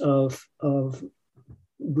sense of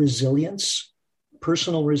resilience,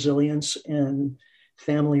 personal resilience and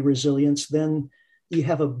family resilience, then you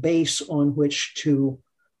have a base on which to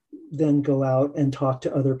then go out and talk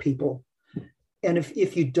to other people. And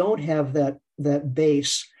if you don't have that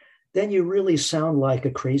base, then you really sound like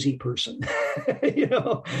a crazy person,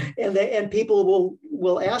 and people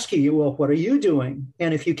will ask you, well, what are you doing?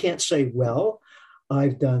 And if you can't say, well,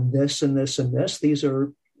 I've done this and this and this, these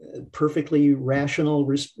are perfectly rational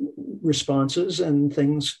responses and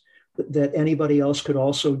things that anybody else could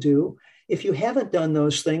also do. If you haven't done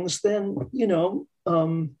those things, then,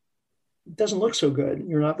 it doesn't look so good.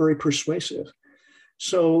 You're not very persuasive.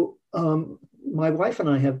 So my wife and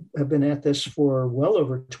I have been at this for well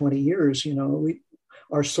over 20 years.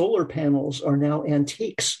 Our solar panels are now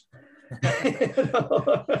antiques.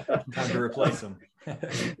 Time to replace them.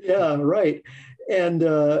 Yeah, right. And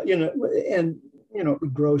we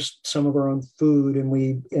grow some of our own food, and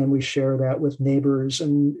we share that with neighbors,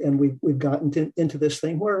 and we've gotten into this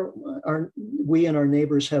thing where we and our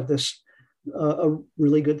neighbors have this a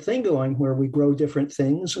really good thing going, where we grow different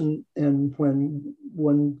things, and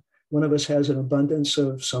when one of us has an abundance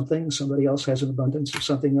of something, somebody else has an abundance of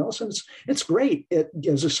something else, and it's great. It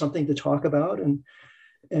gives us something to talk about and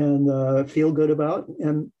feel good about,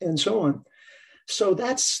 and so on. So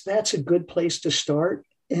that's a good place to start.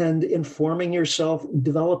 And informing yourself,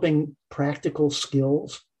 developing practical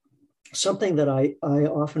skills. Something that I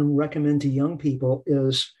often recommend to young people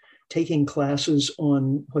is taking classes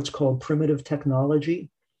on what's called primitive technology,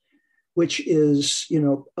 which is,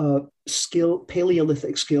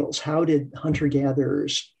 Paleolithic skills. How did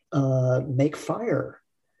hunter-gatherers make fire?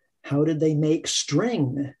 How did they make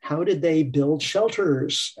string? How did they build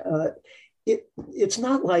shelters? It's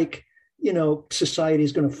not like, society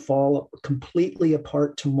is going to fall completely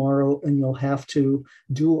apart tomorrow and you'll have to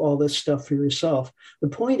do all this stuff for yourself. The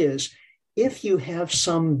point is, if you have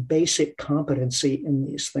some basic competency in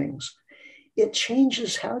these things, it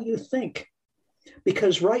changes how you think.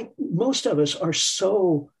 Because, most of us are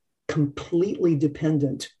so completely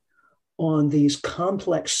dependent on these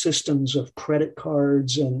complex systems of credit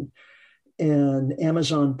cards and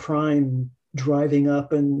Amazon Prime driving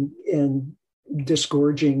up and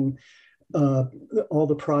disgorging all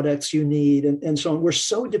the products you need and so on. We're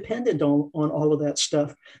so dependent on all of that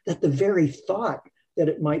stuff that the very thought that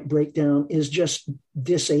it might break down is just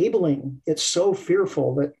disabling. It's so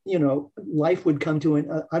fearful that, life would come to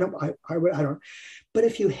an, I don't. But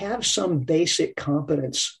if you have some basic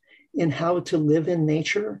competence in how to live in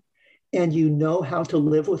nature, and you know how to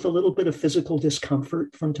live with a little bit of physical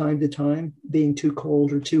discomfort from time to time, being too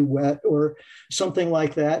cold or too wet or something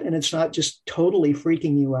like that, and it's not just totally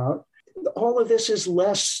freaking you out, all of this is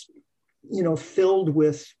less, filled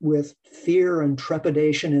with fear and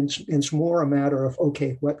trepidation. And it's more a matter of,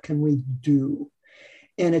 okay, what can we do?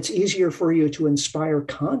 And it's easier for you to inspire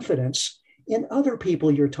confidence in other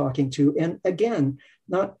people you're talking to. And again,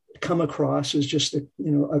 not come across as just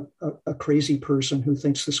a crazy person who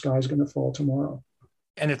thinks the sky is going to fall tomorrow.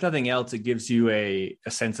 And if nothing else, it gives you a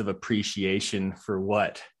sense of appreciation for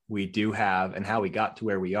what we do have and how we got to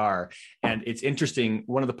where we are. And it's interesting.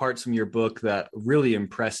 One of the parts from your book that really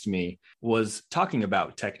impressed me was talking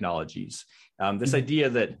about technologies. This idea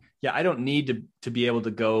that, I don't need to be able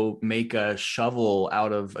to go make a shovel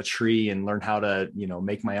out of a tree and learn how to,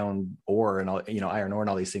 make my own ore and all, iron ore and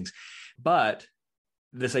all these things. But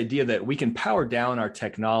this idea that we can power down our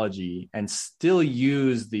technology and still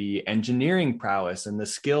use the engineering prowess and the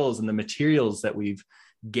skills and the materials that we've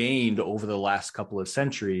gained over the last couple of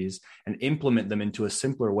centuries and implement them into a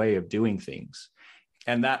simpler way of doing things.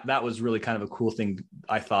 And that was really kind of a cool thing.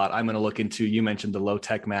 I thought I'm going to look into. You mentioned the Low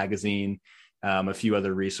Tech magazine, a few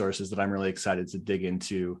other resources that I'm really excited to dig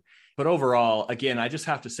into. But overall, again, I just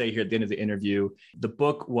have to say here at the end of the interview, the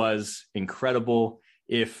book was incredible.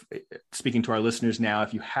 If speaking to our listeners now,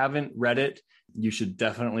 if you haven't read it, you should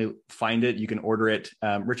definitely find it. You can order it.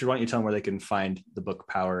 Richard, why don't you tell them where they can find the book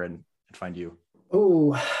Power and find you?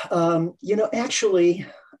 Oh, actually,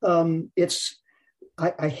 it's,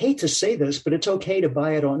 I hate to say this, but it's okay to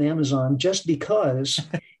buy it on Amazon just because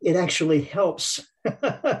it actually helps.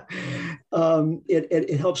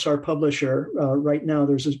 It helps our publisher. Right now,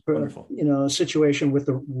 there's this, a situation with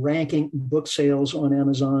the ranking book sales on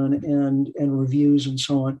Amazon and reviews and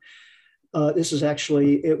so on.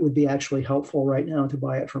 It would be actually helpful right now to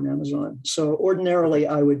buy it from Amazon. So ordinarily,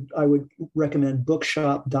 I would recommend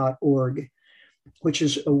bookshop.org, which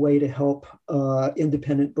is a way to help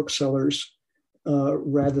independent booksellers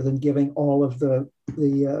rather than giving all of the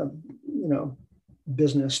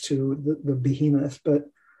business to the behemoth. But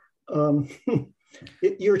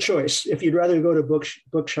your choice. If you'd rather go to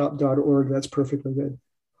bookshop.org, that's perfectly good.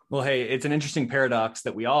 Well, hey, it's an interesting paradox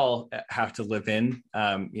that we all have to live in.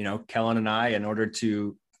 Kellen and I, in order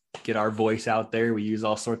to get our voice out there, we use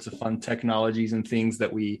all sorts of fun technologies and things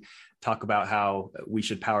that we talk about how we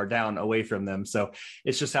should power down away from them. So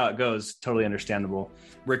it's just how it goes. Totally understandable.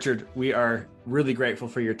 Richard, we are really grateful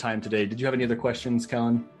for your time today. Did you have any other questions,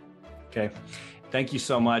 Kellen? Okay. Thank you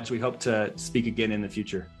so much. We hope to speak again in the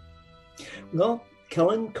future. Well,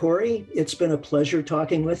 Kellen, Corey, it's been a pleasure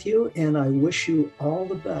talking with you, and I wish you all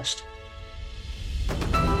the best.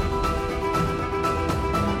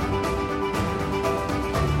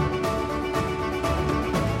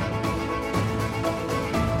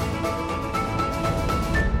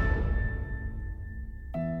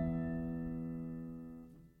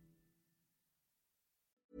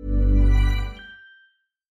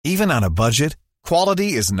 Even on a budget,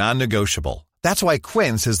 quality is non-negotiable. That's why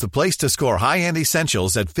Quince is the place to score high-end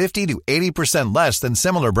essentials at 50 to 80% less than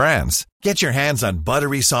similar brands. Get your hands on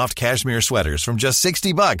buttery soft cashmere sweaters from just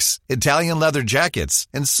 $60, Italian leather jackets,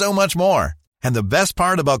 and so much more. And the best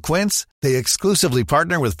part about Quince, they exclusively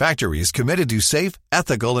partner with factories committed to safe,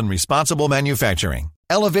 ethical, and responsible manufacturing.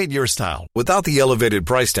 Elevate your style without the elevated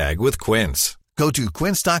price tag with Quince. Go to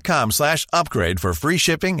quince.com/upgrade for free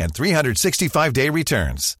shipping and 365-day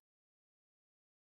returns.